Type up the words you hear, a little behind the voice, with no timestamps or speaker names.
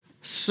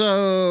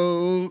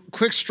So,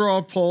 quick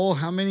straw poll.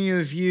 How many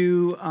of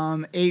you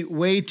ate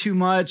way too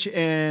much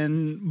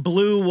and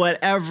blew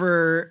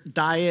whatever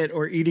diet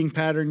or eating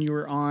pattern you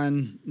were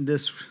on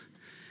this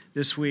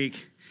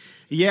week?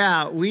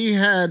 Yeah, we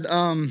had,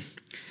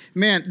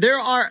 there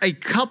are a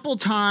couple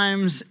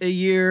times a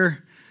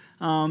year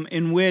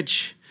in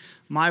which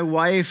my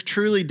wife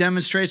truly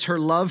demonstrates her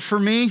love for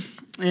me.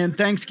 And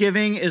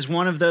Thanksgiving is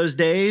one of those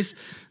days,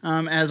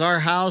 as our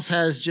house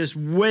has just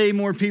way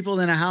more people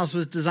than a house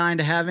was designed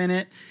to have in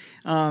it.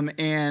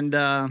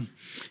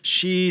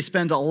 She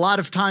spends a lot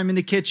of time in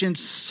the kitchen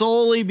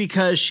solely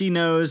because she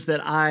knows that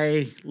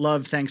I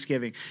love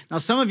Thanksgiving. Now,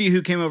 some of you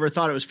who came over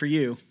thought it was for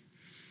you.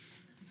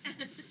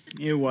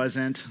 It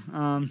wasn't.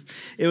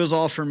 It was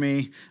all for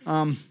me.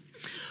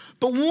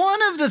 But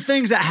one of the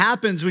things that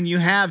happens when you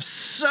have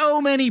so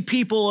many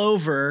people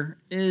over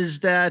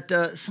is that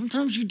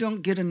sometimes you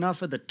don't get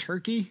enough of the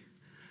turkey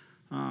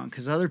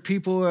because other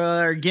people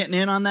are getting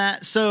in on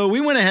that. So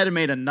we went ahead and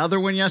made another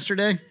one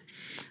yesterday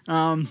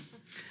to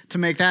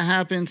make that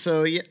happen.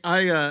 So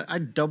I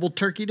double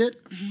turkeyed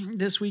it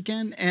this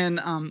weekend.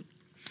 And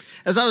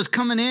as I was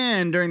coming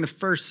in during the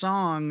first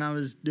song, I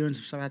was doing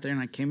some stuff out there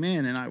and I came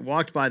in and I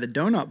walked by the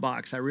donut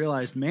box. I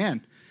realized,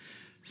 man,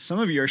 some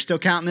of you are still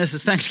counting this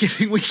as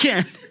Thanksgiving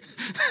weekend.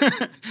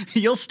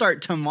 You'll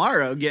start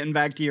tomorrow getting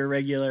back to your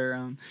regular,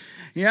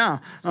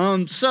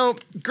 So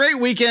great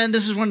weekend.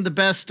 This is one of the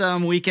best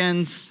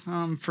weekends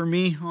for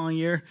me all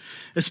year,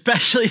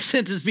 especially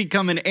since it's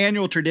become an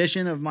annual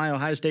tradition of my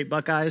Ohio State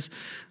Buckeyes,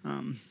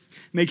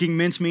 making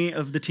mincemeat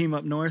of the team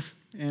up north.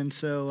 And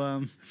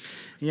so,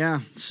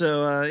 it's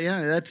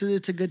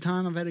a good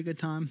time. I've had a good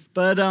time.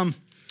 But I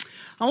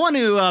want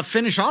to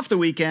finish off the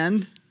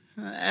weekend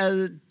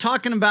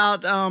talking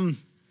about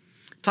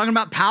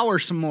power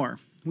some more.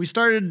 We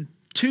started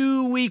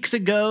 2 weeks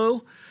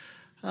ago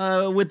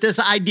with this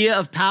idea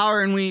of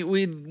power, and we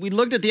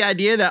looked at the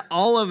idea that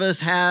all of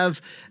us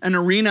have an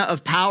arena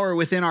of power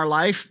within our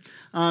life.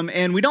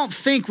 And we don't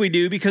think we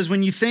do, because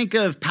when you think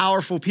of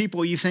powerful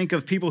people, you think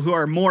of people who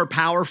are more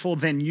powerful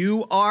than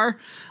you are.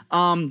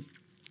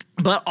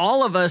 But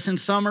all of us in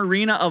some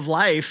arena of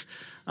life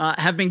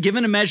have been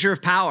given a measure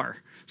of power.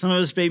 Some of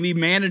us may be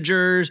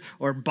managers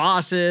or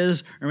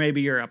bosses, or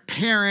maybe you're a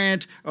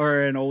parent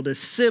or an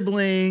oldest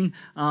sibling,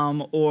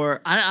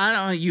 or I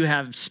don't know, you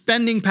have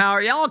spending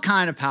power, all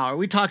kind of power.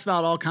 We talked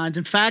about all kinds.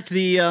 In fact,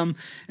 the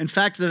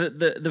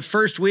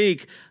first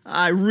week,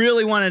 I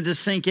really wanted to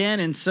sink in,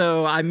 and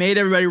so I made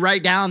everybody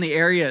write down the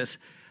areas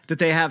that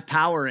they have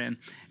power in.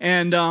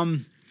 And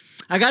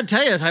I got to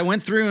tell you, as I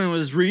went through and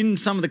was reading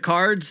some of the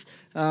cards,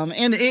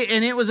 and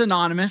it was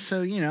anonymous,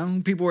 so,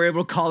 people were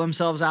able to call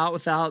themselves out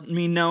without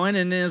me knowing.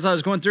 And as I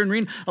was going through and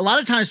reading, a lot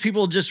of times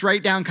people just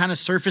write down kind of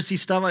surfacey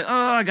stuff like, oh,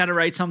 I got to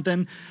write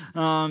something.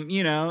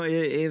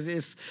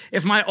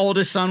 If my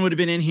oldest son would have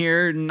been in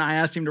here and I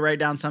asked him to write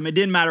down something, it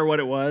didn't matter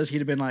what it was. He'd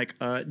have been like,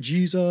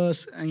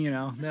 Jesus,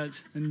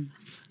 and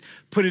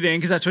put it in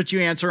because that's what you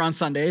answer on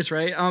Sundays,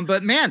 right?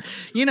 But man,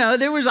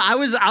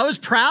 I was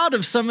proud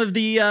of some of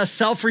the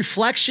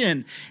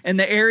self-reflection and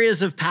the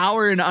areas of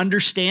power and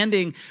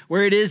understanding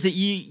where it is that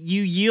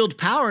you yield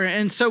power.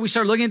 And so we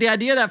started looking at the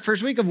idea that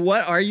first week of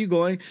what are you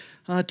going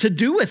to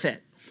do with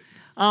it?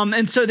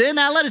 And so then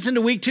that led us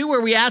into week 2,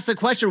 where we asked the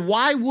question,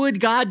 why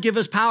would God give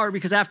us power?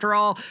 Because after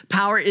all,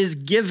 power is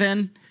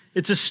given.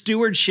 It's a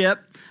stewardship.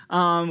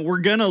 We're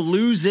going to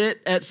lose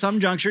it at some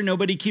juncture.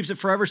 Nobody keeps it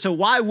forever. So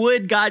why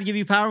would God give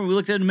you power? We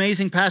looked at an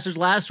amazing passage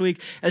last week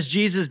as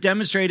Jesus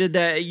demonstrated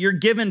that you're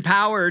given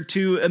power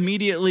to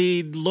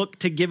immediately look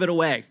to give it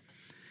away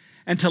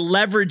and to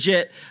leverage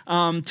it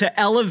to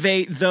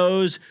elevate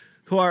those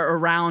who are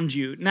around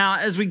you. Now,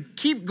 as we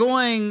keep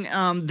going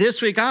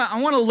this week, I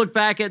want to look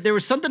back at, there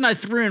was something I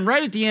threw in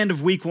right at the end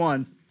of week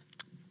 1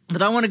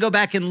 that I want to go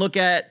back and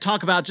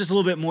talk about just a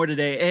little bit more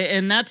today.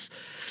 And that's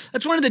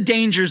one of the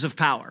dangers of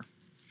power.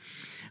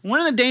 One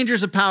of the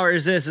dangers of power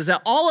is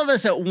that all of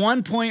us at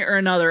one point or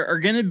another are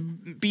going to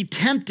be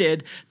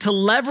tempted to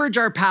leverage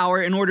our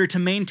power in order to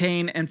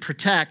maintain and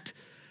protect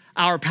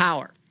our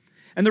power.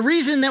 And the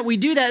reason that we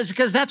do that is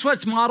because that's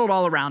what's modeled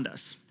all around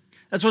us.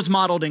 That's what's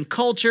modeled in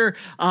culture.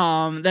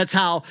 That's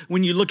how,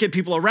 when you look at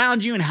people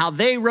around you and how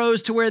they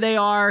rose to where they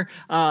are,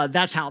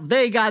 that's how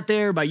they got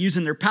there, by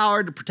using their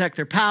power to protect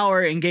their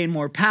power and gain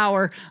more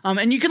power.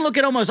 And you can look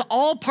at almost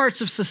all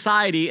parts of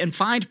society and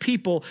find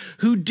people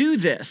who do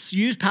this,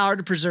 use power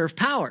to preserve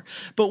power.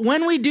 But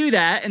when we do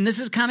that, and this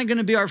is kind of going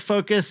to be our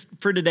focus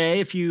for today,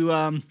 if you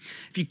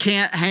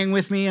can't hang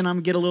with me and I'm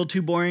get a little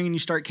too boring and you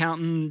start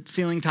counting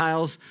ceiling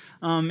tiles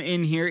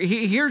in here,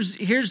 here's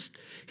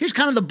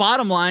kind of the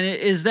bottom line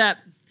is that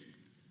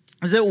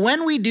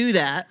when we do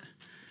that,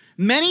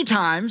 many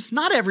times,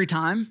 not every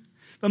time,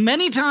 but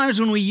many times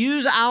when we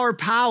use our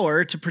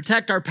power to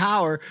protect our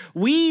power,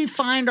 we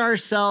find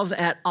ourselves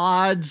at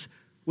odds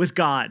with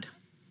God,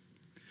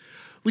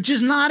 which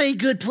is not a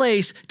good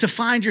place to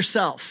find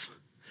yourself.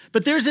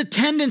 But there's a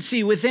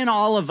tendency within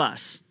all of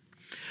us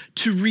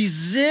to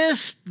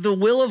resist the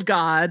will of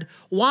God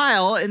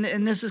while,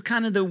 and this is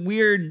kind of the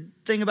weird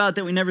thing about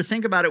that we never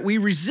think about it, we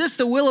resist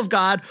the will of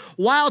God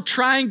while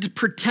trying to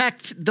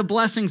protect the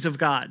blessings of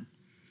God,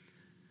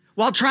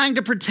 while trying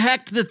to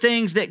protect the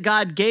things that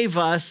God gave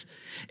us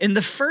in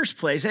the first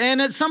place.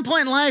 And at some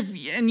point in life,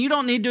 and you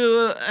don't need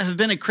to have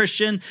been a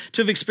Christian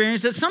to have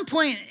experienced, at some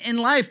point in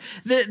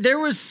life, that there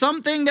was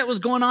something that was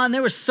going on,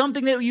 there was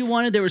something that you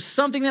wanted, there was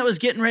something that was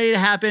getting ready to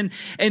happen,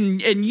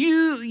 and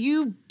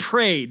you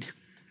prayed.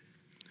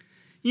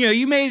 You know,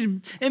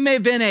 it may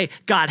have been a,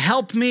 God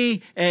help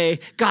me, a,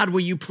 God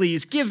will you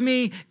please give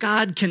me,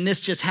 God can this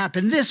just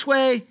happen this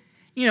way?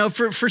 You know,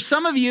 for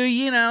some of you,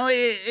 you know,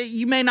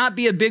 you may not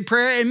be a big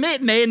prayer.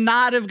 It may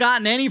not have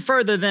gotten any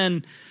further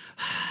than,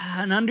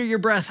 and under your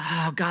breath,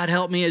 oh, God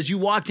help me, as you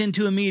walked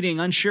into a meeting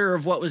unsure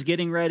of what was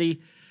getting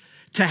ready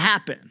to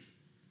happen.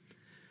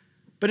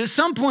 But at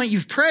some point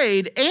you've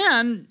prayed,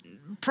 and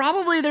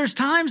probably there's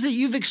times that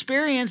you've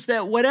experienced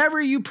that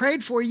whatever you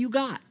prayed for, you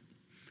got.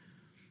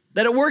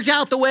 That it worked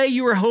out the way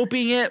you were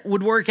hoping it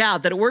would work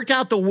out. That it worked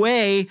out the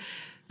way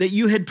that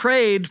you had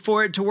prayed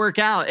for it to work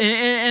out.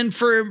 And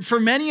for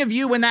many of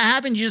you, when that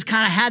happened, you just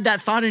kind of had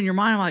that thought in your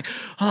mind, like,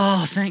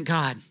 oh, thank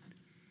God.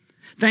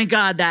 Thank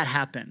God that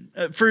happened.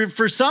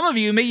 For some of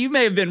you, you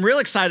may have been real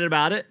excited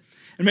about it.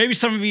 And maybe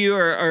some of you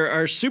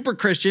are super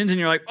Christians and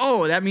you're like,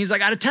 oh, that means I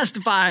got to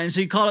testify. And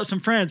so you called up some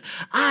friends.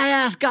 I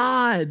asked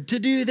God to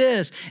do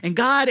this. And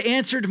God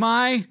answered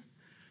my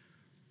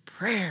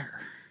prayer,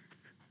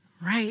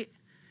 right?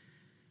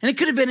 And it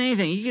could have been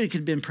anything. You could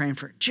have been praying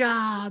for a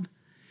job.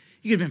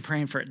 You could have been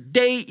praying for a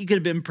date. You could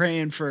have been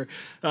praying for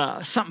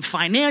something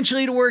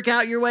financially to work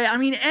out your way. I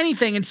mean,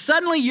 anything. And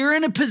suddenly you're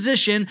in a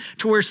position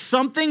to where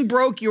something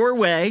broke your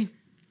way.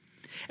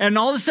 And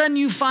all of a sudden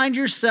you find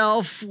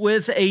yourself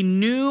with a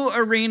new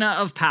arena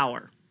of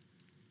power.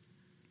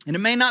 And it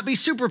may not be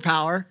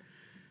superpower,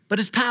 but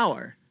it's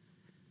power.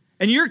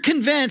 And you're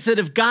convinced that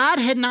if God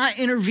had not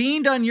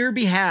intervened on your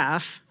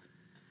behalf,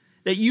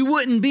 that you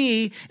wouldn't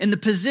be in the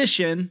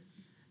position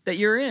that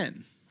you're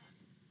in.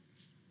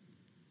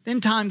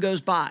 Then time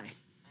goes by.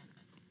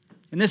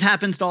 And this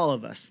happens to all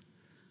of us.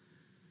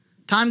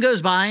 Time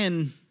goes by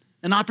and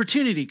an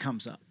opportunity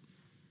comes up.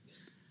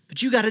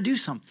 But you got to do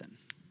something.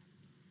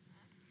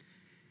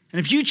 And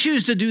if you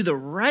choose to do the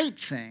right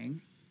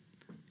thing,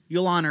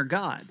 you'll honor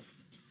God.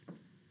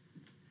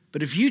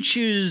 But if you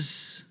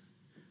choose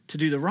to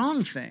do the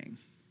wrong thing,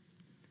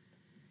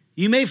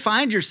 you may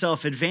find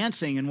yourself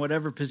advancing in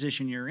whatever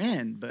position you're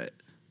in, but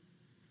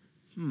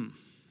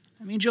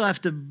that means you'll have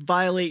to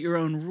violate your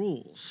own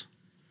rules.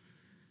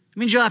 It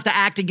means you'll have to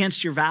act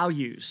against your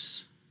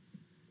values,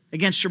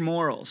 against your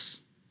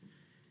morals.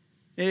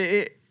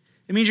 It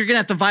means you're going to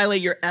have to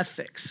violate your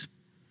ethics.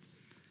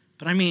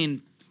 But I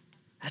mean,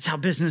 that's how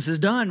business is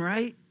done,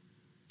 right?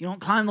 You don't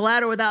climb the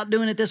ladder without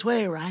doing it this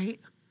way, right?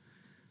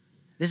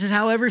 This is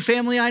how every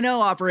family I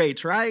know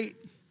operates, right?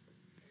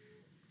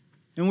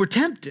 And we're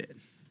tempted.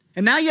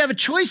 And now you have a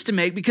choice to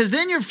make, because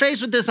then you're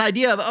faced with this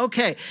idea of,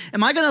 okay,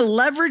 am I going to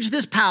leverage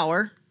this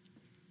power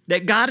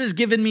that God has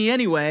given me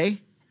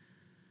anyway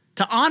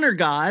to honor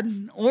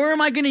God, or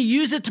am I going to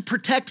use it to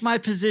protect my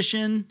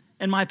position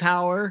and my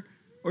power,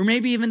 or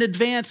maybe even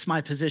advance my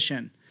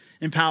position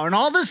and power? And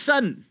all of a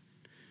sudden,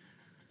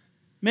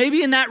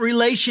 maybe in that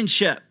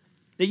relationship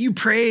that you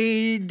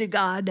prayed to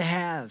God to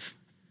have,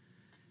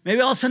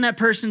 maybe all of a sudden that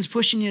person's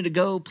pushing you to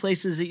go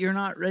places that you're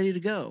not ready to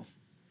go.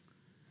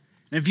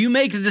 And if you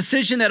make a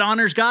decision that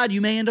honors God, you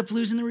may end up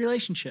losing the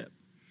relationship.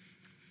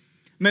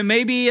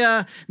 Maybe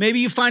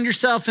you find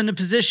yourself in a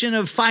position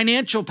of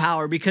financial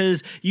power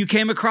because you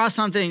came across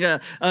something,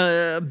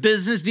 a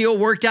business deal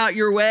worked out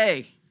your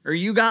way, or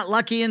you got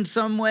lucky in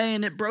some way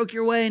and it broke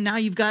your way, and now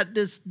you've got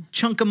this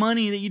chunk of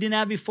money that you didn't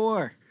have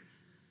before.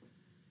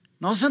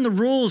 And all of a sudden the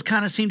rules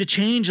kind of seem to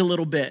change a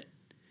little bit.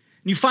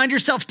 And you find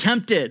yourself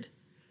tempted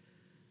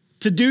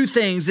to do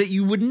things that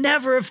you would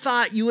never have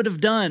thought you would have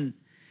done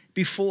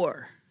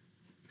before.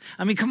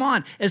 I mean, come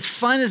on, as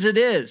fun as it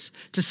is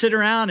to sit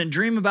around and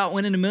dream about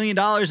winning $1 million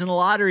in the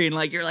lottery,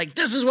 and you're like,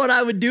 this is what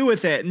I would do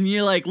with it. And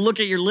you look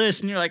at your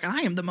list and you're like,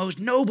 I am the most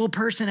noble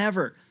person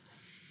ever.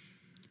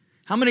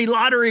 How many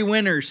lottery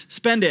winners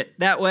spend it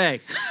that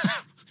way?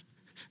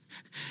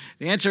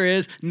 The answer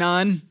is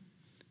none.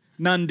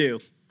 None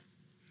do.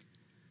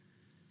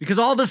 Because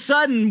all of a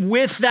sudden,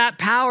 with that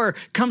power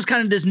comes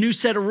kind of this new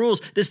set of rules,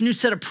 this new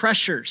set of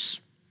pressures.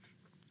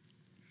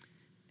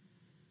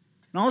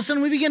 And all of a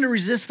sudden we begin to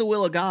resist the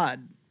will of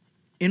God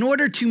in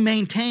order to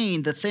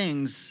maintain the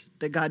things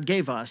that God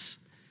gave us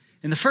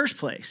in the first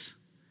place.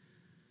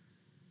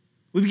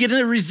 We begin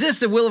to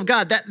resist the will of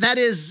God. That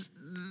is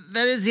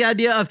the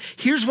idea of,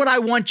 here's what I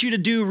want you to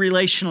do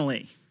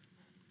relationally.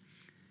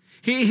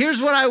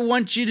 Here's what I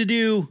want you to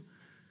do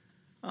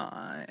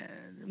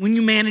when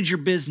you manage your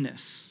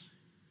business.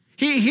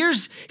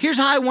 Here's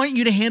how I want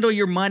you to handle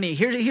your money.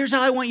 Here's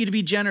how I want you to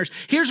be generous.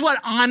 Here's what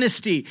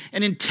honesty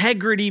and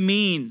integrity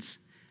means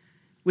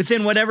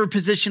within whatever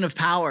position of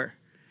power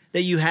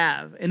that you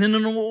have. And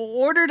in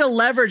order to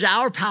leverage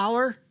our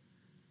power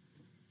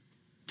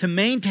to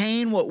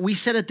maintain what we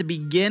said at the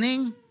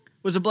beginning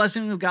was a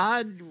blessing of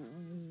God,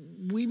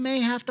 we may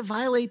have to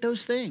violate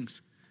those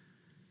things.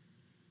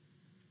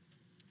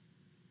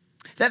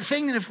 That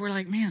thing that if we're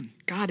like, man,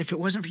 God, if it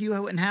wasn't for you, I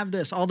wouldn't have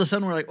this. All of a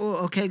sudden we're like,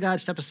 oh, okay, God,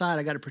 step aside.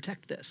 I got to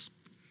protect this.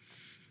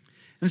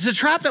 And it's a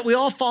trap that we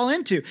all fall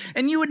into.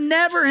 And you would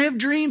never have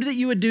dreamed that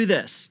you would do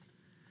this.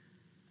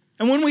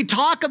 And when we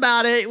talk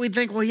about it, we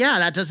think, well, yeah,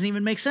 that doesn't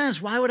even make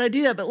sense. Why would I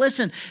do that? But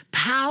listen,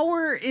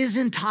 power is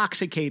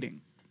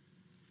intoxicating.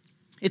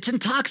 It's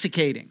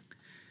intoxicating.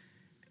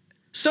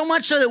 So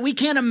much so that we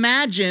can't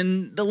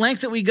imagine the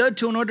lengths that we go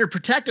to in order to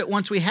protect it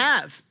once we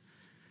have.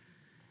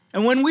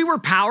 And when we were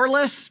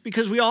powerless,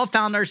 because we all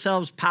found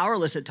ourselves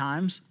powerless at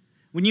times,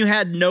 when you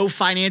had no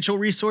financial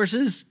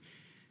resources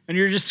and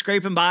you're just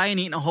scraping by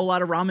and eating a whole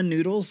lot of ramen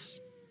noodles,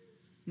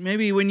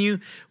 maybe when you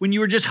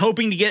were just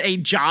hoping to get a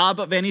job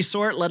of any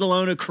sort, let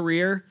alone a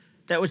career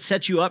that would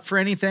set you up for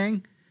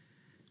anything,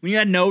 when you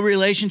had no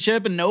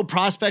relationship and no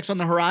prospects on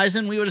the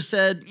horizon, we would have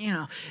said,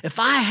 if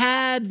I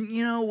had,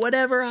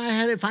 whatever I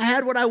had, if I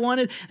had what I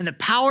wanted and the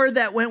power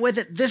that went with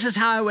it, this is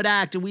how I would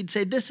act. And we'd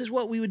say, this is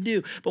what we would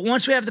do. But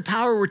once we have the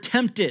power, we're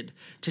tempted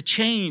to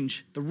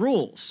change the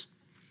rules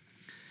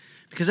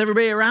because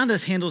everybody around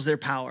us handles their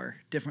power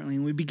differently.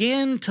 And we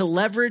begin to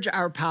leverage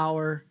our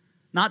power,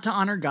 not to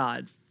honor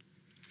God,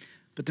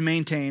 but to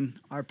maintain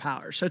our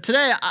power. So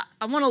today,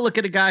 I want to look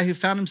at a guy who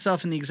found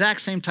himself in the exact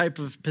same type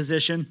of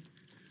position.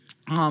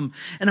 And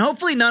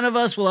hopefully none of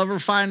us will ever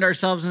find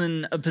ourselves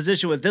in a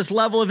position with this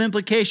level of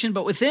implication,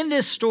 but within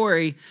this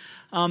story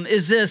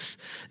is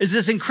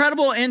this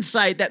incredible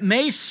insight that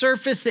may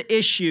surface the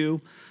issue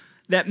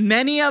that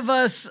many of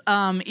us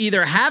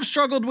either have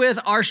struggled with,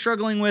 are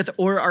struggling with,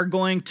 or are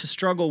going to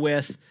struggle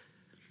with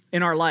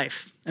in our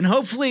life. And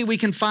hopefully we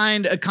can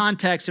find a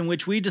context in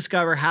which we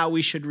discover how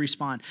we should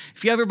respond.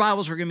 If you have your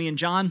Bibles, we're going to be in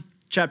John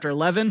chapter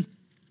 11.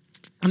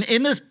 And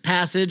in this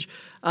passage,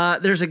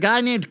 there's a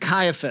guy named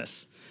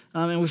Caiaphas.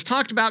 And we've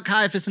talked about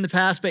Caiaphas in the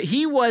past, but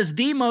he was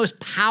the most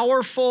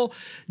powerful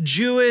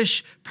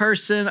Jewish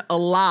person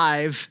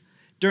alive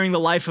during the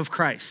life of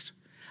Christ.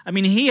 I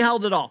mean, he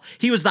held it all.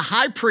 He was the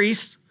high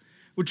priest,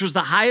 which was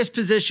the highest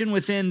position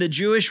within the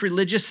Jewish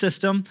religious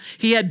system.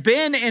 He had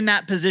been in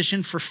that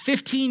position for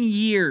 15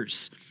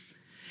 years.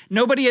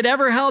 Nobody had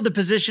ever held the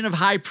position of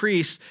high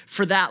priest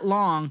for that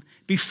long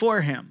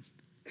before him.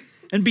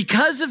 And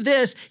because of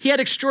this, he had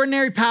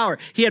extraordinary power.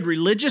 He had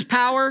religious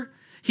power.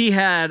 He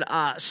had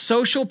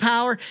social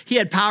power. He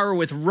had power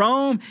with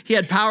Rome. He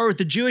had power with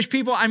the Jewish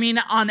people. I mean,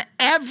 on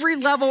every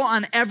level,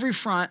 on every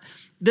front,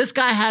 this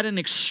guy had an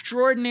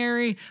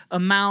extraordinary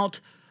amount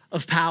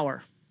of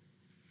power.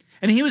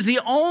 And he was the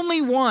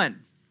only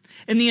one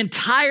in the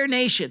entire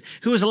nation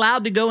who was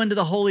allowed to go into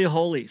the Holy of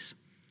Holies.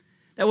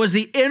 That was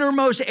the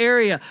innermost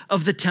area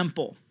of the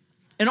temple.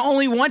 And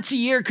only once a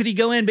year could he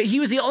go in, but he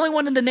was the only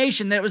one in the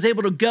nation that was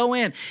able to go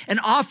in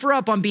and offer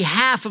up on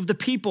behalf of the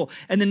people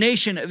and the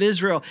nation of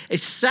Israel a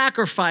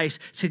sacrifice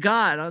to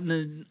God on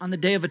the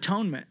Day of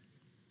Atonement.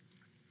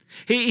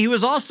 He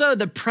was also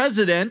the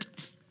president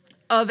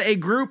of a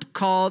group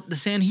called the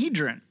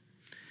Sanhedrin,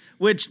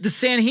 which the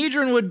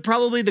Sanhedrin would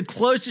probably the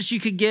closest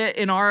you could get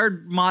in our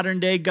modern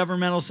day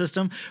governmental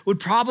system would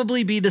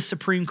probably be the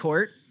Supreme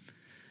Court.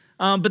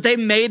 But they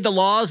made the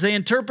laws, they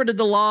interpreted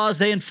the laws,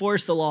 they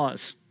enforced the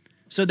laws.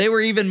 So they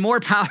were even more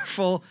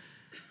powerful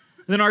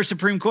than our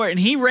Supreme Court. And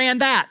he ran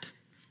that.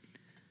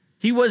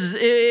 It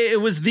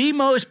was the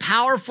most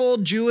powerful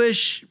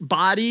Jewish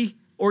body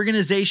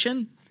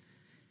organization.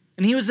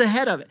 And he was the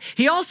head of it.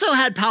 He also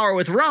had power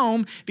with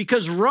Rome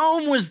because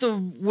Rome was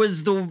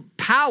the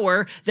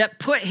power that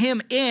put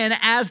him in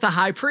as the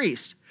high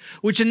priest,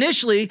 which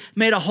initially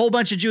made a whole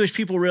bunch of Jewish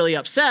people really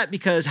upset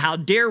because how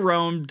dare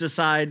Rome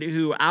decide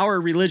who our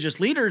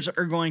religious leaders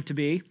are going to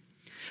be.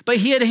 But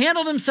he had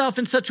handled himself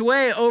in such a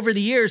way over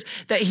the years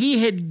that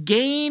he had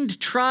gained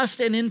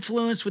trust and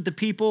influence with the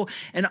people,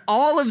 and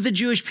all of the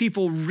Jewish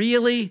people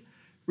really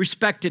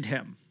respected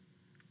him.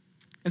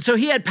 And so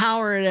he had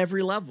power at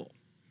every level.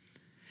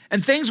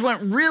 And things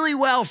went really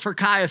well for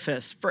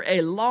Caiaphas for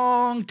a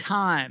long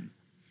time.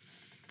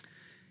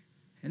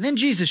 And then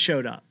Jesus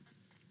showed up.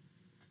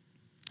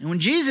 And when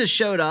Jesus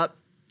showed up,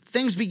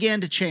 things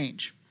began to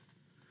change.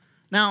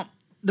 Now,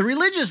 the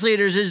religious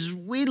leaders, as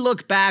we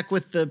look back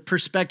with the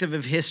perspective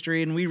of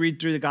history and we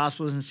read through the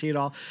Gospels and see it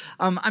all,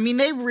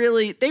 they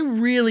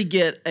really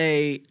get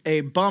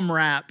a bum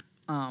rap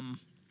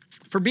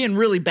for being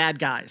really bad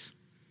guys.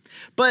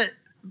 But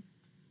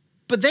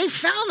they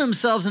found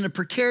themselves in a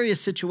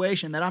precarious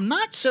situation that I'm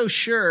not so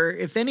sure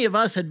if any of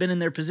us had been in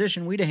their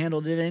position, we'd have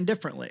handled it any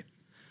differently.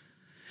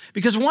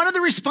 Because one of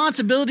the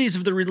responsibilities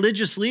of the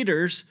religious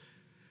leaders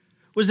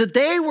was that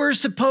they were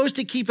supposed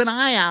to keep an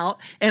eye out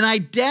and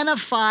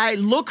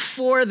look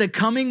for the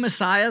coming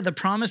Messiah, the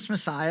promised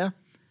Messiah.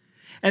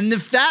 And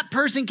if that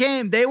person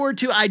came, they were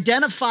to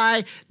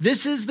identify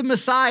this is the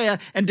Messiah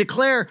and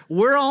declare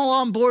we're all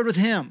on board with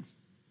him.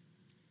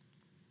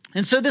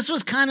 And so this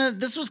was kind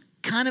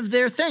kind of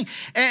their thing.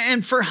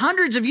 And for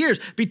hundreds of years,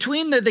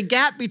 between the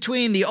gap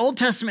between the Old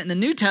Testament and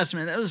the New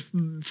Testament, that was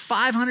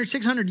 500,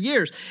 600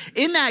 years.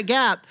 In that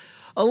gap,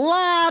 a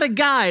lot of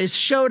guys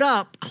showed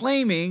up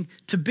claiming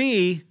to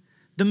be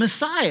the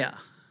Messiah,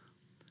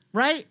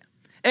 right?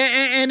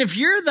 And if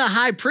you're the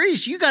high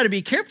priest, you got to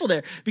be careful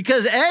there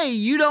because A,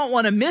 you don't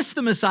want to miss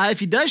the Messiah if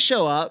he does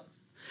show up,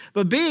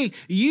 but B,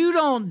 you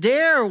don't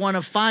dare want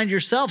to find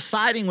yourself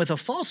siding with a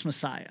false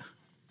Messiah.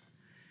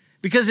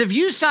 Because if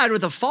you side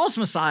with a false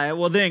Messiah,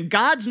 well, then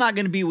God's not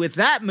going to be with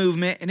that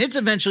movement and it's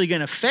eventually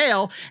going to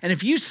fail. And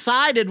if you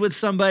sided with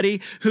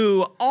somebody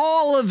who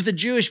all of the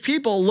Jewish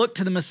people looked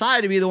to the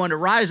Messiah to be the one to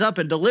rise up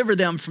and deliver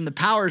them from the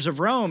powers of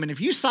Rome, and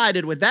if you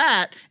sided with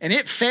that and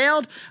it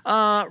failed,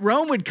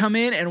 Rome would come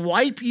in and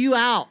wipe you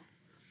out,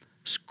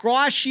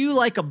 squash you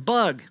like a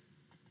bug.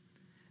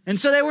 And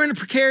so they were in a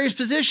precarious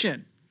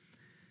position.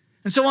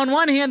 And so on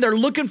one hand, they're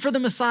looking for the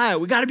Messiah.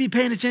 We got to be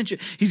paying attention.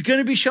 He's going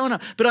to be showing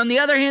up. But on the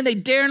other hand, they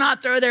dare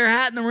not throw their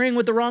hat in the ring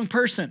with the wrong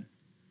person.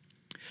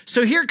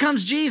 So here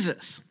comes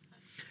Jesus,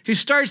 who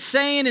starts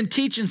saying and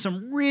teaching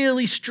some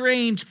really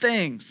strange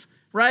things,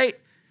 right?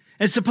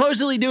 And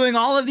supposedly doing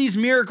all of these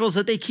miracles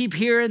that they keep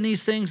hearing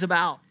these things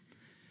about.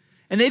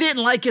 And they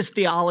didn't like his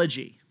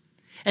theology.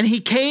 And he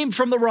came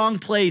from the wrong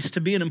place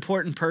to be an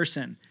important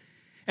person.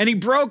 And he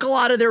broke a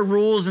lot of their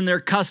rules and their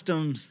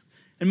customs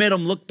and made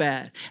them look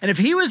bad. And if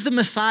he was the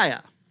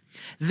Messiah,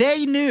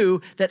 they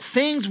knew that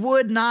things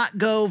would not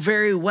go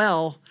very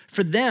well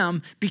for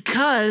them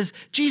because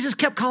Jesus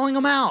kept calling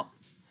them out.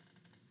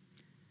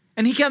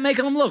 And he kept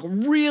making them look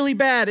really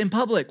bad in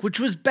public, which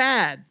was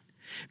bad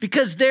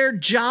because their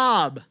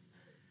job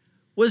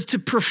was to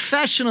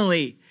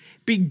professionally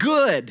be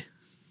good.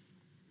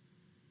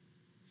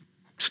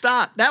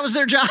 Stop. That was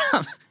their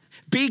job.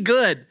 Be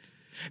good.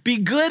 Be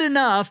good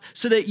enough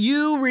so that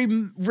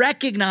you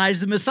recognize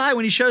the Messiah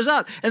when he shows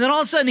up. And then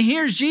all of a sudden,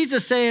 here's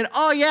Jesus saying,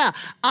 oh yeah,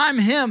 I'm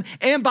him.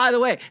 And by the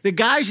way, the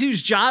guys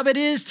whose job it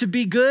is to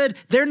be good,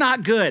 they're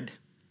not good.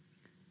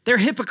 They're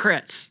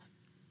hypocrites.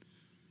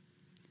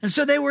 And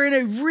so they were in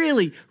a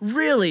really,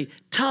 really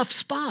tough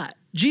spot.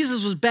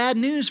 Jesus was bad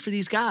news for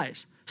these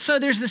guys. So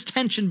there's this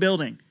tension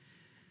building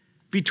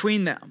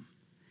between them.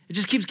 It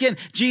just keeps getting,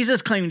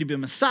 Jesus claiming to be a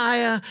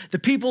Messiah, the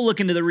people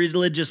looking to the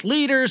religious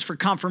leaders for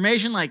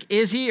confirmation, like,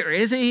 is he or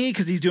isn't he?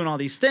 Because he's doing all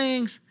these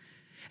things.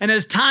 And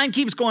as time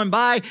keeps going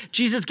by,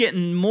 Jesus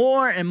getting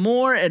more and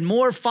more and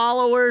more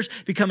followers,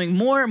 becoming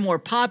more and more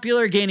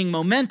popular, gaining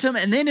momentum,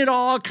 and then it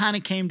all kind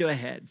of came to a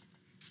head.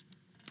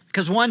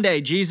 Because one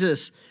day,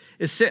 Jesus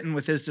is sitting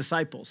with his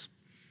disciples.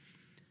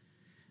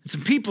 And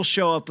some people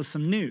show up with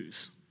some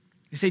news.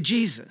 They say,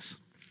 Jesus,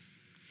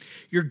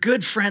 your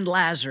good friend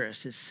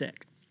Lazarus is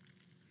sick.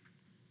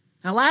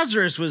 Now,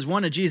 Lazarus was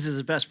one of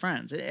Jesus' best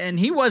friends, and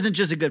he wasn't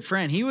just a good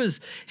friend.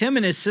 Him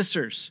and his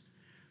sisters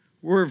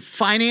were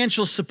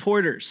financial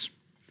supporters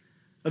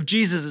of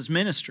Jesus'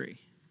 ministry.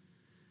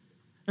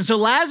 And so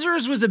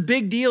Lazarus was a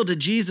big deal to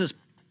Jesus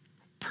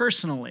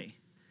personally.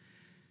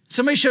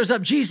 Somebody shows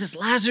up, Jesus,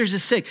 Lazarus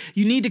is sick.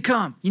 You need to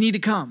come. You need to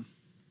come.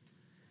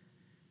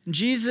 And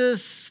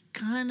Jesus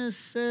kind of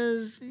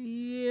says,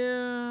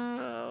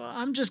 yeah,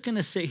 I'm just going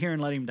to sit here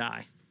and let him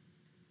die.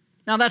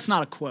 Now, that's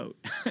not a quote,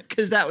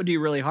 because that would be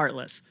really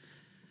heartless.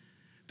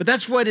 But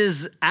that's what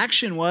his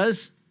action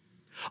was.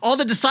 All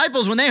the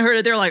disciples, when they heard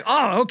it, they're like,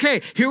 oh,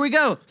 okay, here we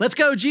go. Let's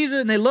go,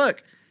 Jesus. And they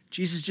look.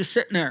 Jesus just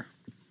sitting there.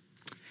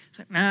 He's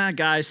like, nah,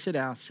 guys, sit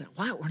down. I said,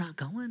 what? We're not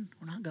going?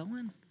 We're not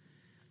going?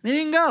 They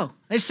didn't go.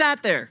 They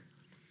sat there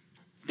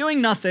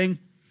doing nothing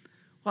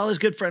while his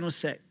good friend was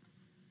sick.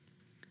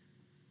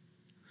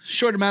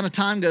 Short amount of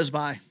time goes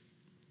by.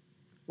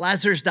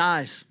 Lazarus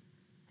dies.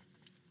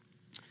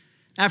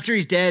 After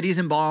he's dead, he's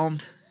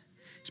embalmed.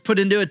 He's put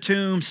into a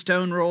tomb,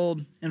 stone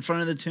rolled in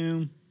front of the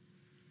tomb.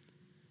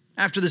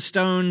 After the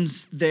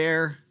stone's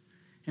there,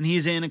 and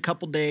he's in a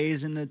couple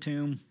days in the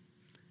tomb,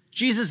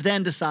 Jesus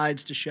then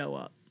decides to show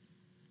up.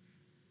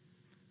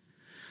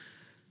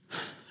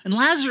 And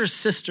Lazarus'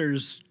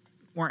 sisters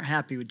weren't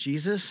happy with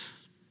Jesus.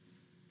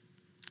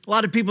 A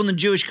lot of people in the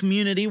Jewish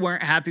community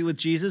weren't happy with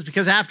Jesus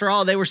because after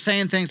all, they were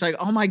saying things like,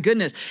 oh my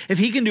goodness, if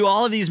he can do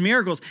all of these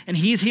miracles and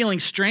he's healing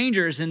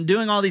strangers and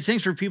doing all these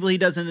things for people he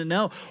doesn't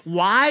know,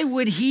 why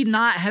would he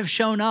not have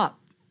shown up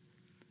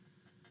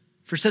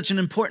for such an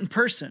important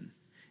person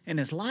in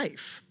his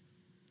life?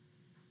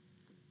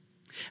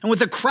 And with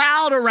the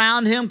crowd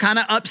around him kind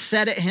of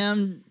upset at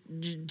him,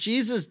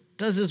 Jesus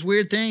does this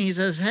weird thing. He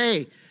says,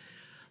 hey,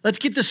 let's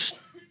get the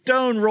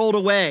stone rolled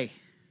away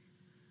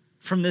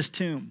from this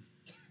tomb.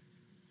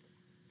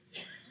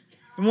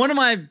 And one of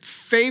my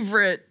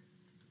favorite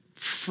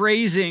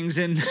phrasings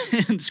in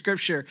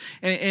Scripture,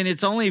 and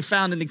it's only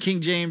found in the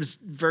King James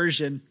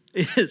Version,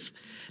 is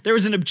there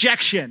was an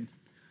objection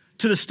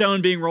to the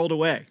stone being rolled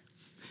away.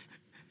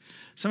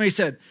 Somebody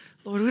said,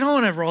 Lord, we don't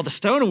want to roll the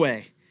stone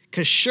away,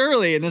 because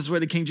surely, and this is where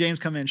the King James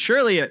come in,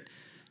 surely it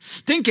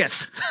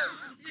stinketh.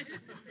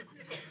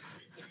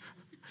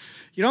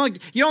 You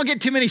don't get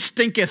too many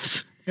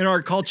stinkeths in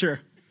our culture.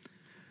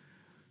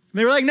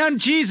 They were like, no,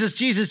 Jesus,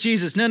 Jesus,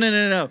 Jesus. No, no,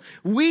 no, no.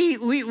 We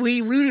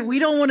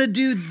don't want to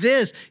do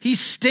this. He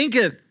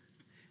stinketh.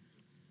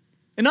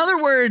 In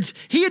other words,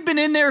 he had been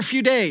in there a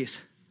few days.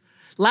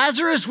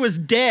 Lazarus was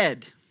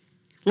dead,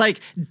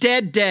 like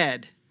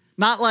dead,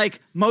 not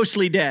like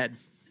mostly dead,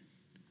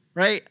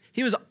 right?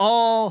 He was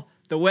all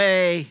the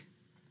way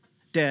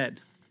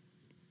dead.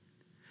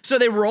 So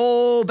they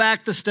roll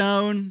back the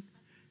stone.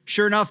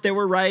 Sure enough, they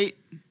were right.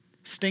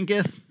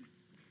 Stinketh.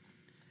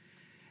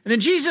 And then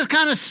Jesus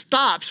kind of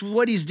stops with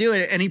what he's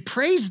doing, and he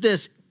prays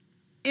this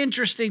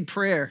interesting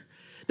prayer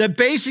that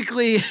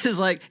basically is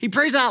like, he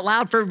prays out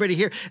loud for everybody to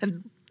hear.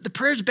 And the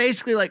prayer is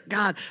basically like,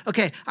 God,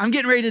 okay, I'm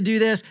getting ready to do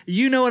this.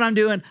 You know what I'm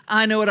doing.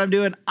 I know what I'm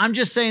doing. I'm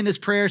just saying this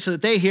prayer so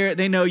that they hear it.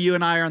 They know you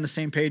and I are on the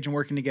same page and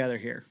working together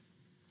here.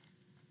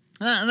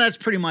 And that's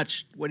pretty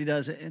much what he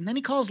does. And then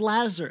he calls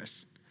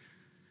Lazarus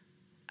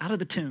out of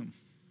the tomb.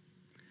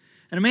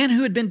 And a man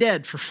who had been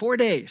dead for 4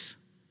 days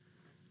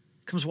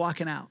comes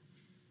walking out.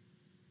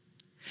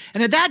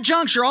 And at that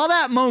juncture, all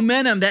that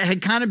momentum that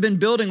had kind of been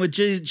building with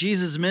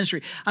Jesus'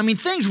 ministry, I mean,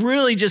 things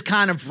really just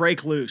kind of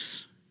break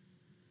loose.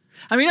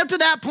 I mean, up to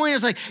that point,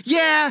 it's like,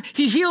 yeah,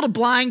 he healed a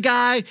blind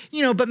guy,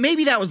 but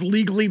maybe that was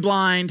legally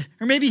blind,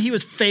 or maybe he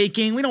was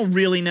faking. We don't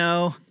really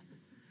know.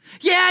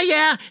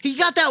 Yeah, he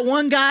got that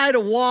one guy to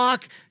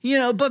walk,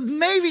 but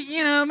maybe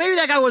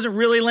that guy wasn't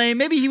really lame.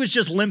 Maybe he was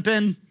just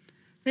limping.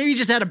 Maybe he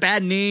just had a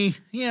bad knee.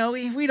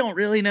 We don't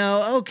really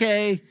know.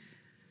 Okay.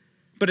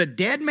 But a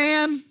dead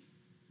man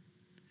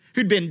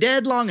who'd been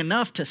dead long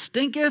enough to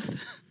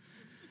stinketh,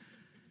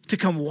 to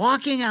come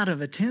walking out of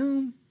a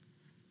tomb.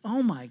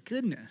 Oh my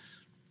goodness.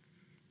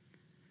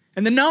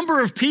 And the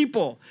number of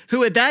people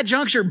who at that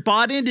juncture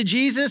bought into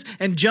Jesus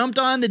and jumped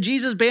on the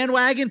Jesus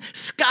bandwagon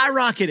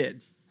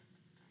skyrocketed.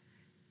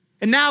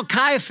 And now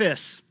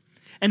Caiaphas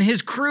and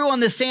his crew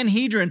on the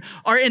Sanhedrin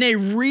are in a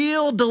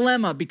real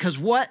dilemma, because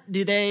what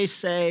do they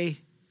say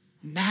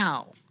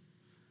now?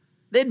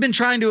 They'd been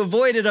trying to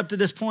avoid it up to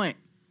this point.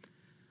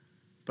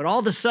 But all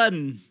of a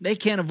sudden, they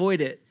can't avoid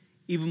it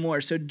even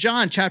more. So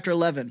John chapter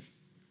 11,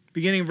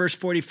 beginning verse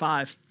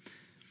 45,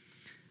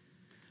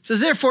 says,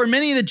 therefore,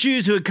 many of the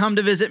Jews who had come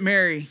to visit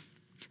Mary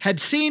had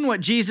seen what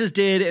Jesus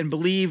did and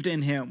believed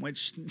in him,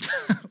 which,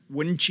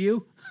 wouldn't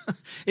you?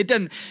 It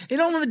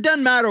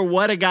doesn't matter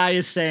what a guy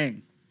is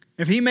saying.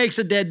 If he makes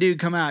a dead dude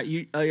come out,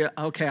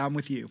 okay, I'm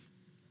with you.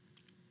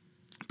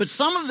 But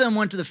some of them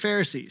went to the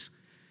Pharisees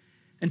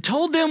and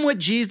told them what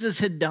Jesus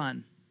had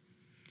done.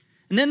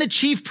 And then the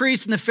chief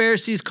priests and the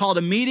Pharisees called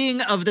a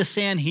meeting of the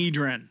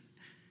Sanhedrin.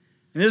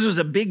 And this was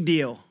a big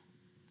deal.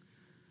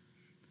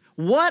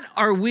 What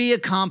are we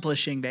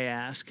accomplishing, they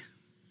ask.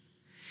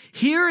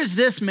 Here is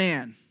this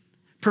man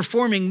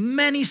performing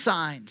many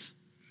signs.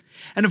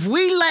 And if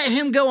we let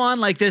him go on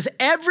like this,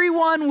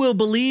 everyone will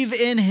believe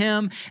in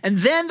him. And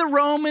then the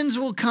Romans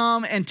will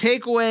come and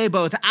take away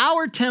both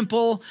our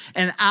temple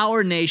and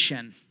our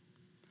nation.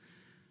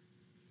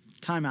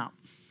 Time out.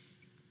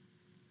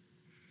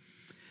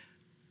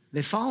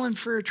 They've fallen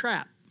for a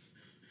trap.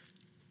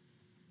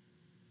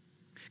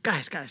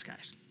 Guys.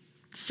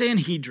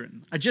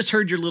 Sanhedrin. I just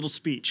heard your little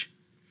speech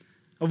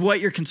of what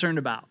you're concerned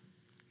about.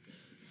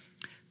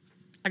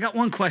 I got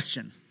one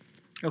question.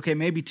 Okay,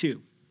 maybe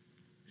two.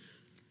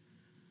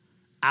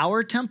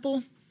 Our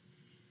temple?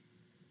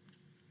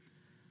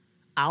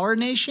 Our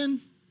nation?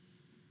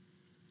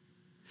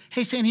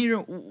 Hey,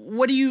 Sanhedrin,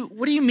 what do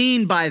you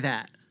mean by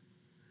that?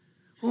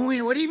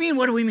 What do you mean?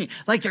 What do we mean?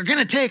 Like they're going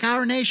to take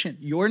our nation?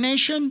 Your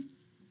nation?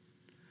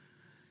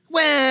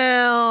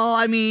 Well,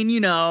 I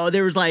mean,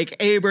 there was like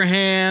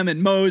Abraham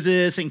and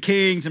Moses and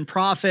kings and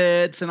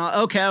prophets and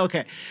all.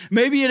 Okay.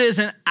 Maybe it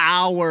isn't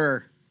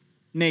our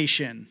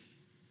nation.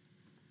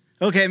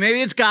 Okay,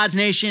 maybe it's God's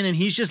nation and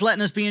he's just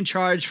letting us be in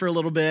charge for a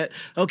little bit.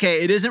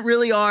 Okay, it isn't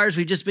really ours.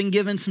 We've just been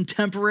given some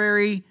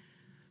temporary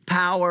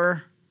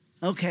power.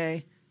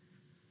 Okay.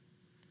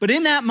 But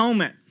in that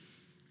moment,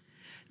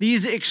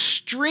 these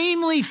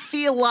extremely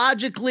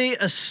theologically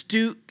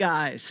astute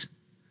guys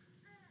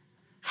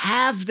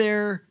have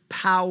their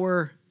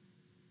power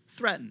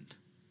threatened.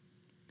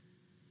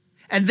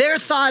 And their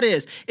thought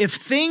is, if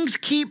things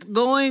keep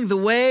going the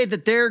way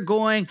that they're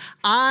going,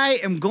 I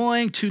am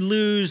going to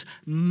lose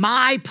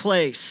my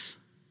place.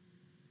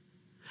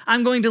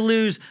 I'm going to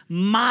lose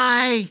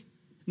my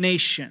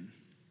nation,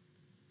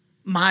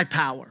 my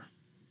power.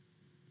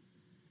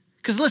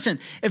 Because listen,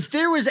 if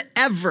there was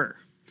ever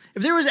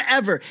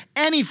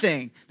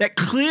anything that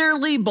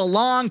clearly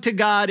belonged to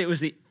God, it was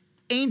the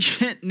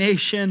ancient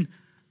nation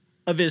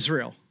of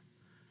Israel.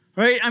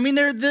 Right? I mean,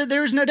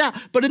 there's no doubt.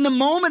 But in the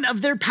moment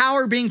of their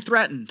power being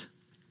threatened,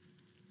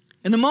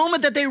 in the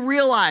moment that they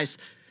realized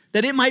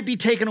that it might be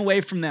taken away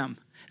from them,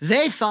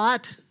 they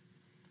thought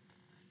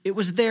it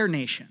was their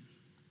nation.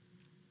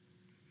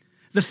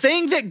 The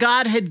thing that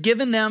God had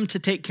given them to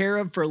take care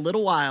of for a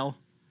little while,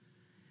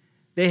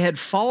 they had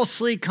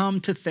falsely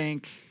come to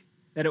think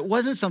that it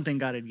wasn't something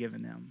God had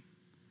given them,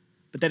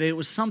 but that it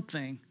was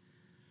something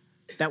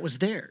that was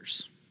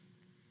theirs.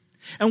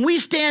 And we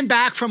stand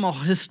back from a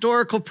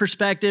historical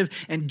perspective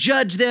and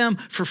judge them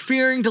for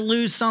fearing to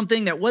lose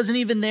something that wasn't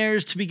even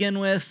theirs to begin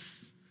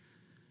with.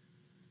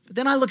 But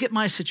then I look at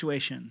my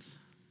situations.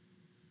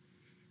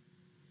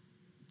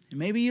 And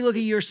maybe you look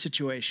at your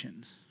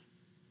situations.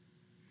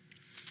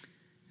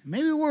 And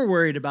maybe we're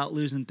worried about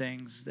losing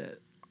things that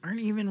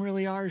aren't even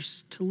really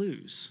ours to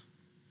lose.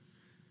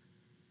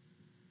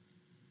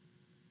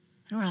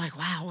 And we're like,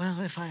 wow,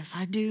 well, if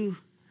I do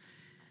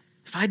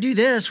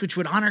this, which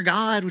would honor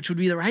God, which would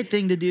be the right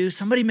thing to do,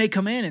 somebody may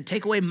come in and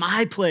take away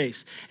my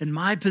place and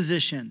my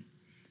position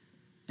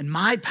and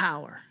my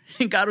power.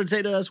 And God would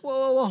say to us,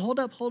 whoa, hold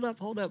up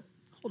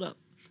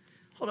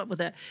with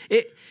that.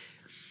 It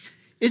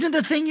isn't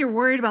the thing you're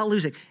worried about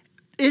losing.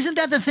 Isn't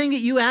that the thing that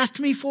you asked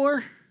me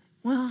for?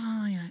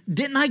 Well, yeah.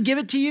 Didn't I give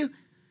it to you?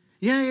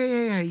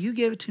 Yeah, you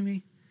gave it to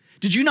me.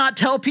 Did you not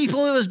tell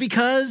people it was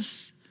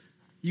because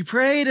you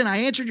prayed and I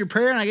answered your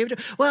prayer and I gave it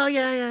to you? Well,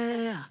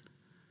 yeah.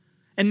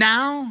 And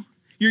now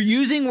you're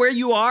using where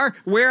you are,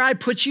 where I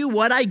put you,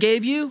 what I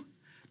gave you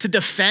to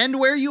defend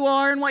where you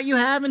are and what you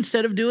have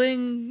instead of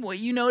doing what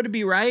you know to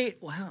be right?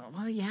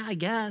 Well, yeah, I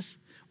guess.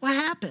 What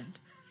happened?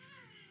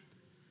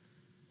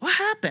 What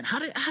happened? How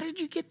did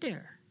you get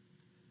there?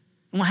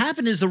 And what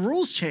happened is the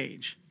rules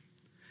change.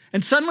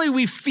 And suddenly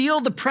we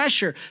feel the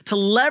pressure to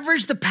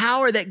leverage the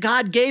power that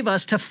God gave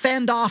us to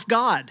fend off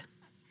God,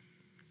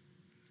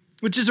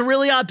 which is a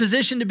really odd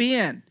position to be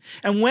in.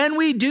 And when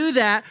we do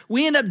that,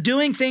 we end up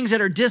doing things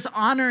that are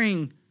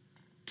dishonoring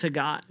to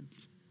God.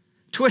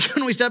 To which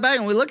when we step back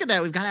and we look at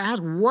that, we've got to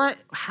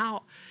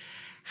ask,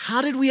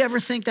 how did we ever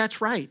think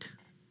that's right?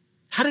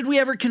 How did we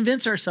ever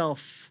convince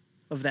ourselves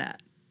of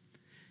that?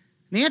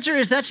 And the answer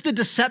is that's the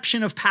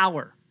deception of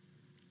power.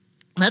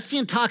 That's the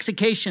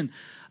intoxication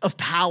of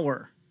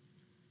power.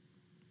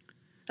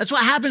 That's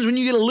what happens when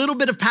you get a little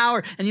bit of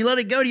power and you let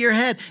it go to your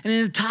head and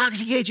it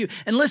intoxicates you.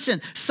 And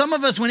listen, some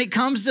of us, when it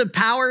comes to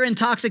power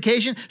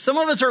intoxication, some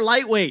of us are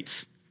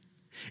lightweights.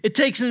 It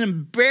takes an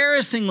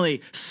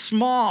embarrassingly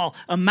small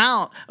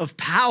amount of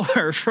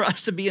power for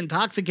us to be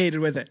intoxicated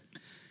with it.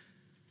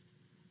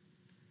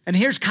 And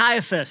here's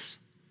Caiaphas,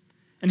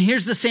 and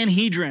here's the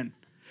Sanhedrin,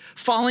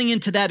 falling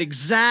into that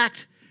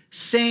exact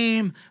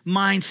same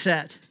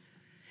mindset.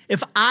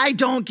 If I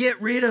don't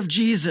get rid of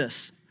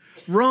Jesus,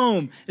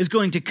 Rome is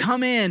going to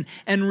come in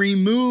and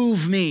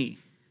remove me.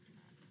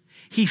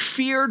 He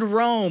feared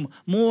Rome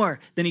more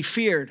than he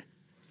feared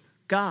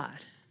God.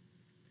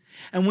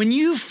 And when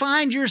you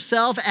find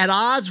yourself at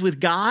odds with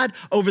God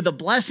over the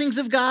blessings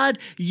of God,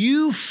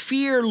 you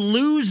fear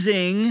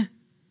losing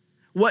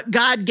what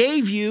God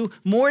gave you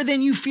more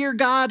than you fear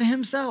God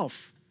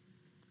himself.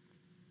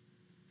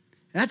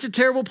 And that's a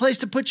terrible place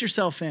to put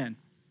yourself in.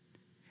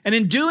 And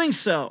in doing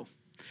so,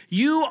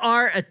 you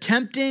are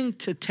attempting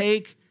to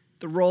take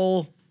the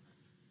role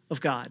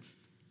of God.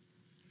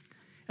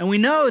 And we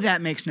know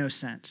that makes no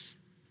sense.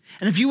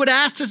 And if you would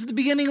have asked us at the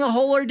beginning of the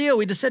whole ordeal,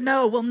 we'd have said,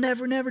 no, we'll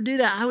never do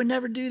that. I would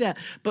never do that.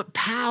 But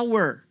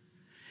power,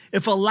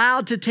 if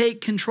allowed to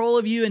take control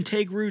of you and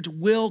take root,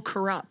 will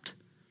corrupt.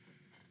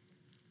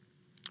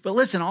 But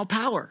listen, all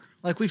power,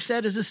 like we've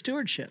said, is a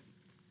stewardship.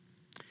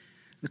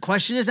 The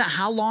question isn't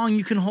how long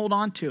you can hold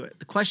on to it.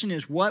 The question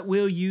is, what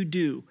will you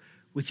do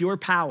with your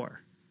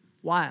power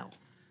while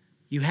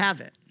you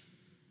have it?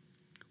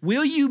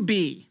 Will you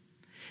be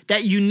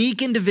that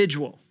unique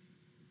individual?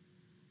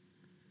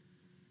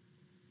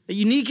 A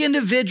unique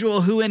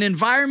individual who in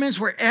environments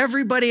where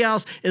everybody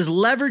else is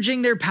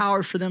leveraging their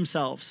power for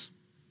themselves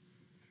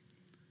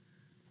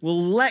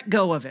will let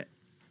go of it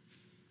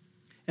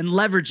and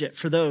leverage it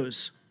for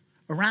those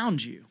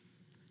around you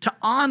to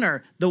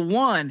honor the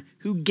one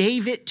who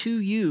gave it to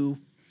you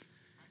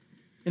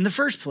in the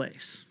first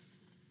place.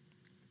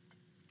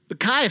 But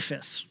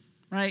Caiaphas,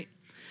 right?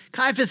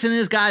 Caiaphas and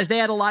his guys, they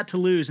had a lot to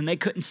lose and they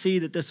couldn't see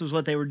that this was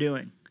what they were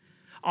doing.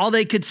 All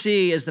they could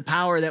see is the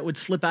power that would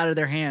slip out of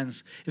their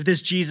hands if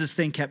this Jesus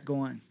thing kept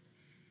going.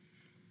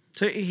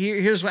 So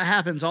here's what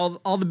happens.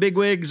 All the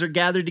bigwigs are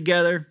gathered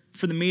together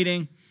for the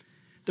meeting.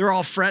 They're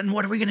all fretting.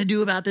 What are we going to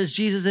do about this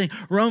Jesus thing?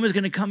 Rome is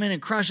going to come in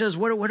and crush us.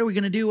 What are we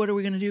going to do? What are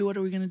we going to do? What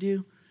are we going to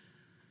do?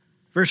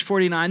 Verse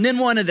 49, then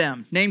one of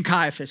them, named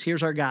Caiaphas,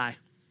 here's our guy.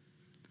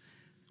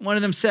 One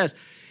of them says,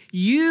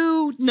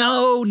 you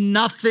know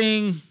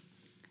nothing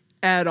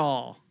at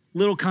all.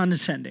 Little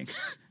condescending. But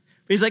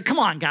he's like, come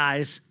on,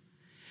 guys.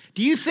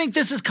 Do you think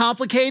this is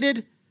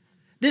complicated?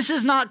 This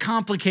is not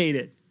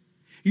complicated.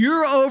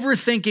 You're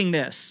overthinking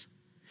this.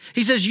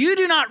 He says, you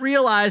do not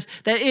realize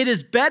that it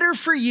is better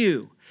for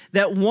you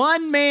that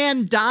one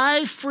man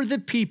die for the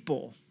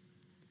people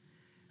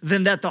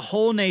than that the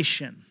whole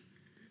nation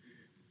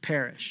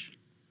perish.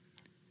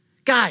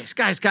 Guys,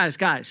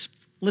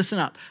 listen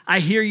up. I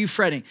hear you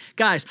fretting.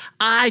 Guys,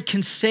 I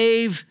can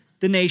save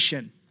the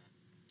nation.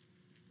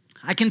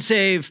 I can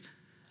save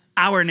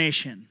our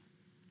nation.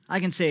 I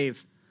can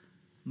save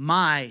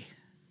my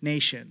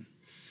nation.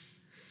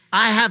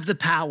 I have the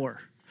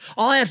power.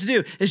 All I have to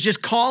do is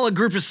just call a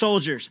group of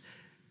soldiers.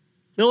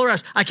 They'll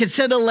arrest. I can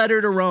send a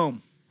letter to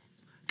Rome.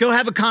 Go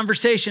have a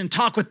conversation,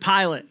 talk with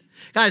Pilate.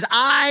 Guys,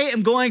 I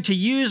am going to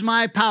use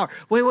my power.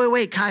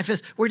 Wait,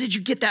 Caiaphas, where did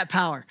you get that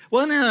power?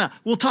 Well, no.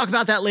 We'll talk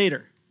about that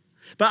later.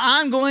 But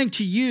I'm going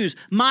to use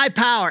my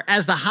power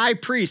as the high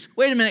priest.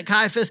 Wait a minute,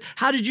 Caiaphas,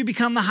 how did you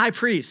become the high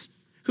priest?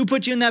 Who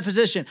put you in that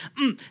position?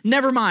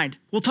 Never mind.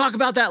 We'll talk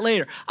about that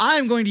later.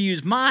 I'm going to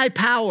use my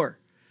power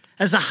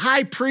as the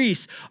high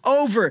priest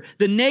over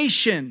the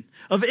nation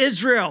of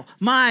Israel,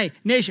 my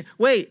nation.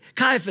 Wait,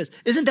 Caiaphas,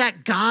 isn't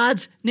that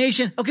God's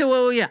nation? Okay,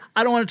 well, yeah,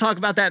 I don't want to talk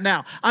about that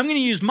now. I'm going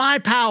to use my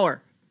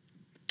power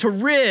to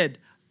rid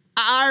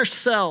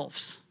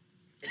ourselves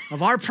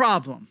of our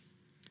problem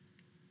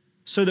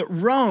so that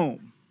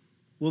Rome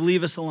will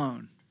leave us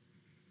alone.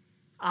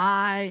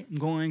 I am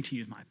going to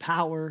use my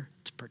power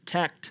to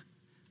protect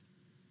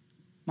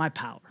my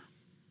power.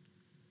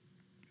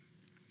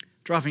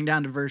 Dropping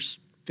down to verse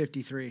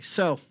 53.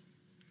 So,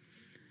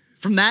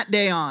 from that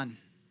day on,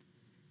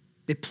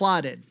 they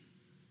plotted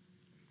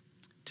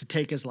to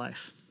take his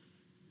life.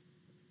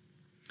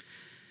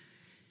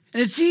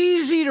 And it's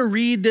easy to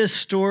read this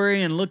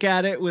story and look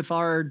at it with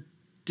our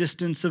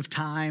distance of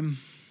time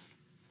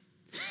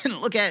and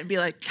look at it and be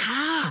like,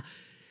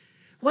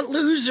 what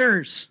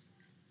losers.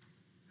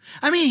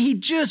 I mean, he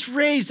just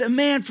raised a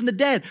man from the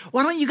dead.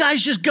 Why don't you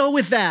guys just go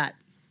with that?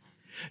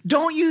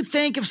 Don't you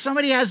think if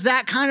somebody has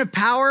that kind of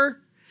power,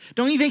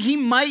 don't you think he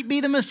might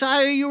be the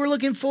Messiah you were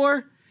looking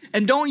for?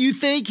 And don't you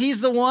think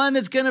he's the one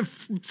that's going to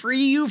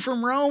free you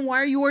from Rome? Why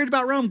are you worried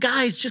about Rome?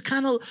 Guys, just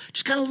kind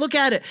of look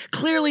at it.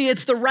 Clearly,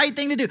 it's the right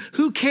thing to do.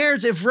 Who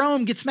cares if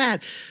Rome gets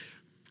mad?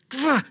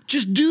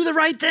 Just do the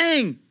right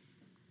thing.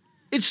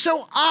 It's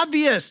so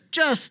obvious.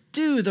 Just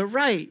do the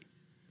right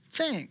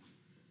thing.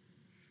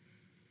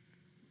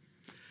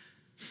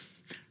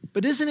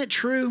 But isn't it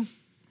true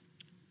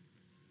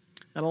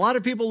that a lot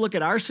of people look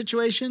at our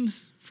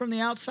situations from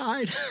the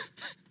outside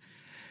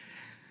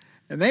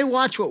and they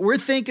watch what we're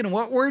thinking and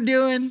what we're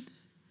doing,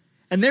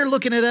 and they're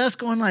looking at us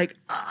going like,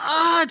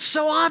 it's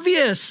so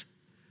obvious.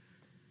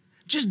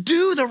 Just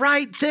do the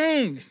right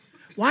thing.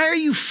 Why are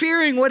you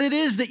fearing what it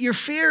is that you're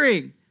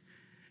fearing?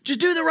 Just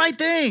do the right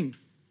thing.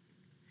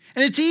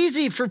 And it's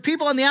easy for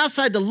people on the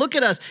outside to look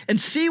at us and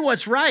see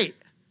what's right.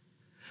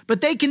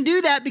 But they can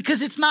do that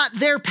because it's not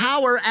their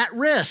power at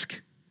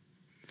risk.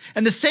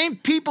 And the same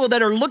people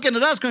that are looking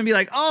at us going to be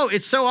like,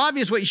 it's so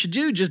obvious what you should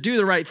do, just do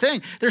the right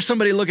thing. There's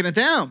somebody looking at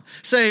them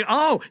saying,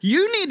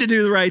 you need to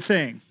do the right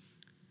thing.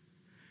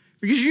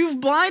 Because you've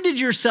blinded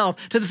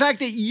yourself to the fact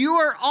that you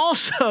are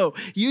also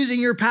using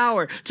your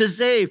power to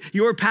save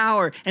your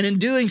power. And in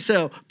doing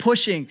so,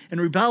 pushing and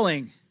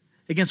rebelling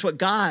against what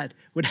God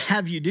would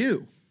have you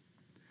do.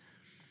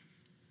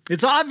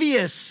 It's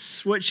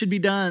obvious what should be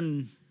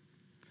done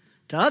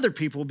to other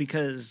people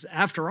because,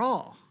 after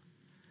all,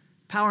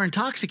 power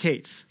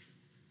intoxicates.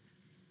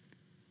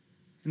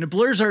 And it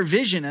blurs our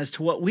vision as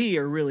to what we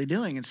are really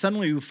doing. And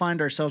suddenly we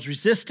find ourselves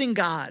resisting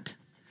God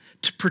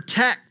to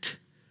protect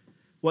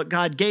what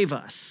God gave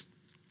us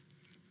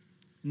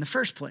in the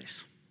first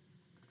place.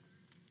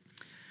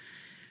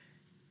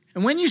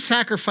 And when you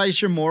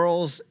sacrifice your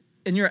morals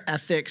and your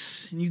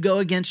ethics, and you go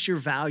against your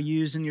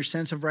values and your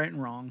sense of right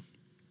and wrong,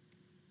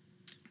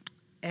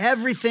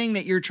 everything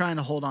that you're trying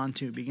to hold on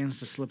to begins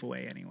to slip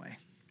away anyway.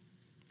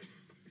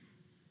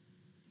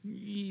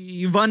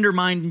 You've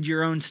undermined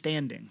your own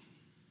standing.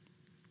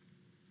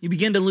 You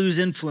begin to lose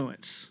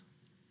influence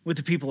with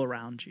the people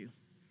around you.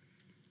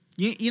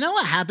 You know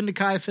what happened to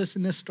Caiaphas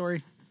in this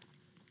story?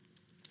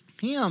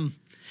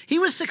 He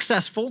was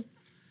successful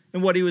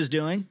in what he was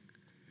doing.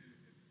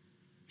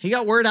 He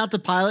got word out to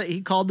Pilate.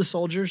 He called the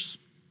soldiers.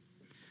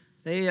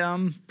 They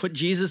put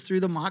Jesus through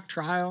the mock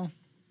trial.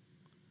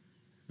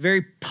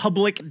 Very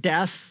public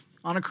death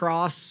on a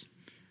cross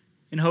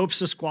in hopes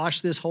to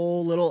squash this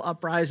whole little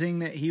uprising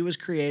that he was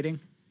creating.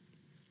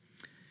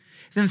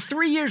 Then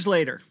 3 years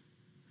later,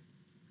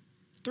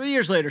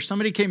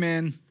 somebody came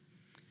in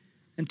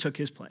and took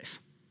his place.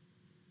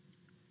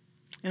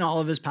 And all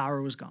of his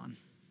power was gone.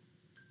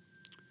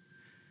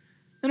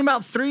 Then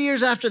about 3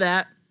 years after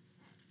that,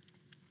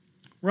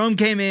 Rome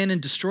came in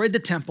and destroyed the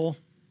temple.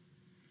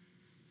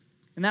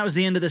 And that was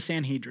the end of the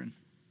Sanhedrin.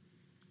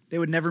 They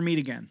would never meet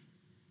again.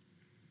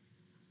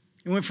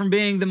 It went from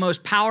being the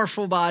most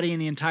powerful body in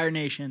the entire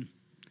nation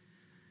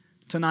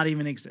to not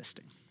even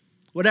existing.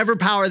 Whatever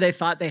power they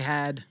thought they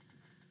had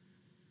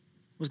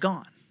was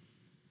gone.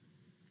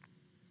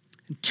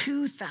 And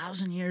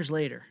 2,000 years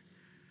later,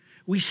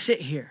 we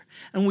sit here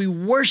and we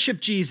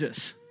worship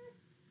Jesus.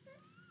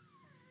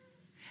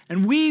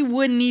 And we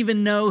wouldn't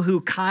even know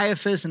who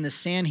Caiaphas and the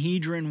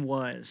Sanhedrin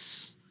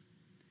was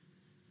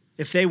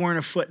if they weren't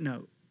a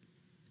footnote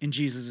in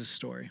Jesus'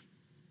 story.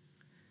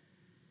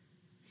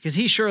 Because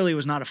he surely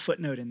was not a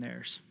footnote in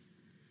theirs.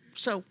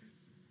 So,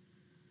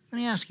 let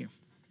me ask you,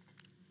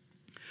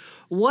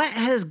 what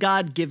has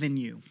God given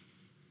you?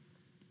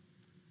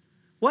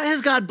 What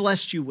has God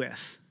blessed you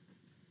with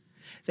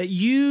that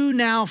you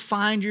now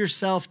find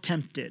yourself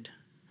tempted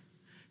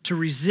to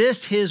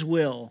resist his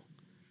will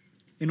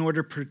in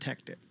order to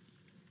protect it?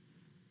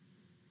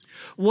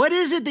 What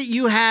is it that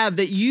you have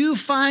that you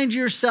find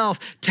yourself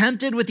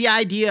tempted with the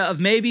idea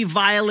of maybe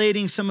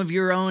violating some of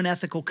your own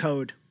ethical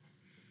code?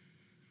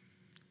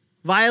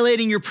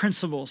 Violating your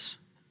principles?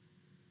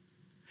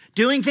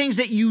 Doing things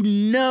that you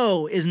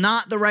know is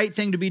not the right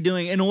thing to be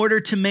doing in order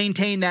to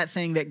maintain that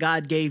thing that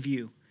God gave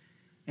you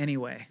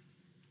anyway?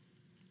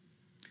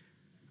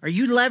 Are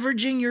you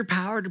leveraging your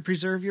power to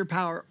preserve your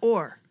power?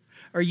 Or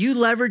are you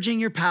leveraging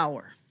your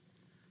power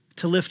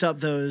to lift up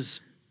those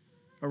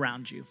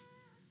around you?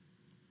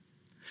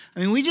 I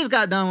mean, we just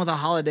got done with a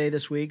holiday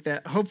this week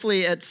that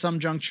hopefully at some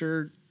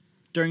juncture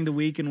during the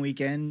week and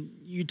weekend,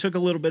 you took a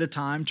little bit of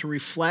time to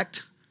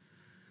reflect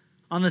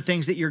on the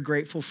things that you're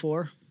grateful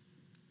for.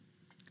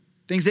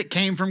 Things that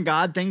came from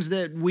God, things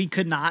that we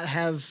could not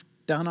have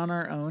done on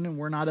our own and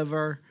were not of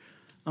our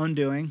own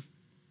doing.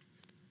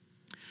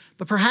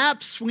 But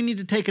perhaps we need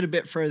to take it a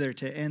bit further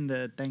to end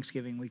the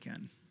Thanksgiving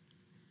weekend.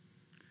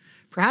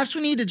 Perhaps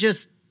we need to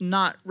just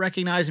not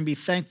recognize and be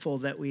thankful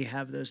that we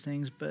have those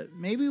things, but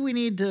maybe we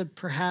need to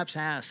perhaps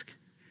ask,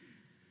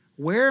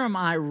 where am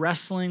I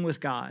wrestling with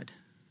God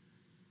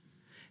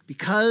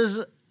because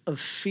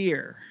of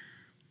fear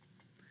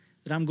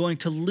that I'm going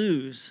to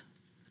lose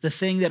the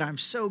thing that I'm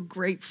so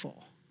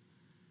grateful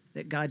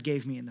that God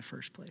gave me in the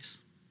first place?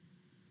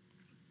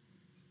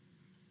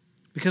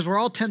 Because we're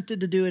all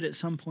tempted to do it at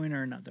some point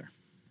or another.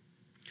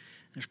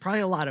 There's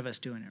probably a lot of us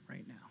doing it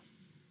right now.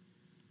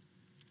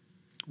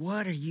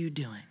 What are you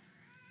doing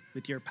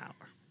with your power?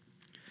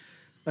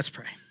 Let's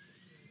pray.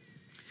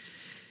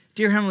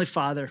 Dear Heavenly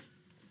Father,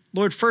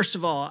 Lord, first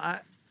of all,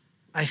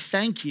 I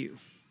thank you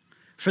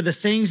for the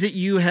things that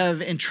you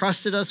have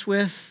entrusted us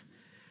with,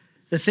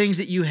 the things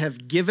that you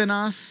have given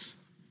us,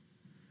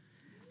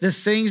 the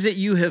things that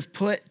you have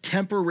put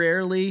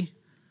temporarily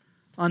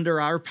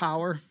under our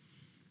power.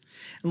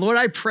 And Lord,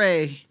 I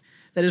pray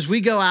that as we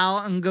go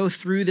out and go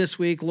through this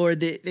week,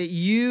 Lord, that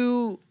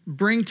you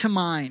bring to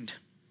mind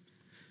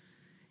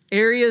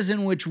areas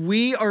in which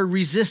we are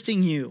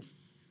resisting you,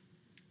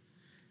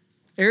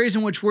 areas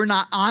in which we're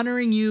not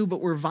honoring you, but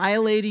we're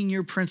violating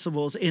your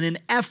principles in an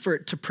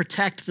effort to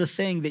protect the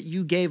thing that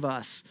you gave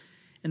us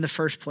in the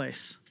first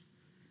place.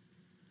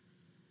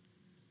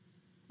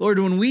 Lord,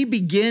 when we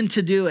begin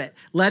to do it,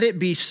 let it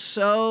be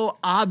so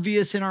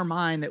obvious in our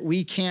mind that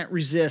we can't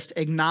resist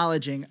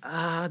acknowledging,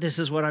 this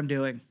is what I'm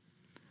doing.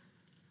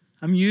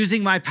 I'm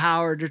using my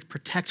power to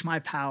protect my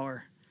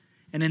power,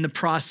 and in the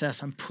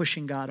process, I'm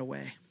pushing God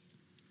away.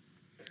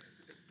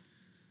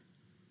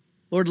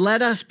 Lord,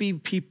 let us be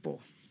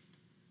people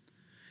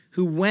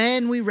who,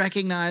 when we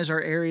recognize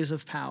our areas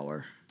of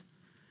power,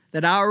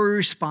 that our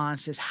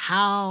response is,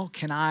 how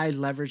can I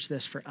leverage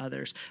this for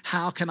others?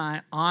 How can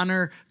I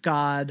honor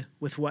God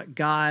with what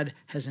God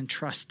has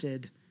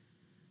entrusted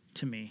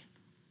to me?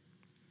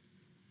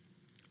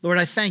 Lord,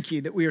 I thank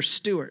you that we are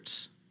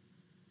stewards,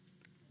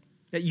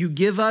 that you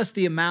give us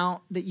the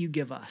amount that you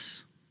give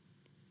us.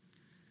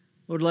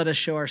 Lord, let us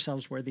show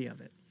ourselves worthy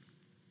of it.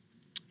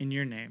 In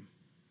your name,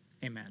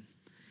 amen.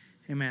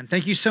 Amen.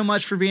 Thank you so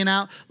much for being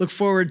out. Look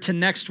forward to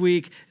next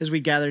week as we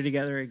gather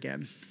together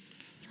again.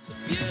 It's a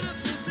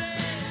beautiful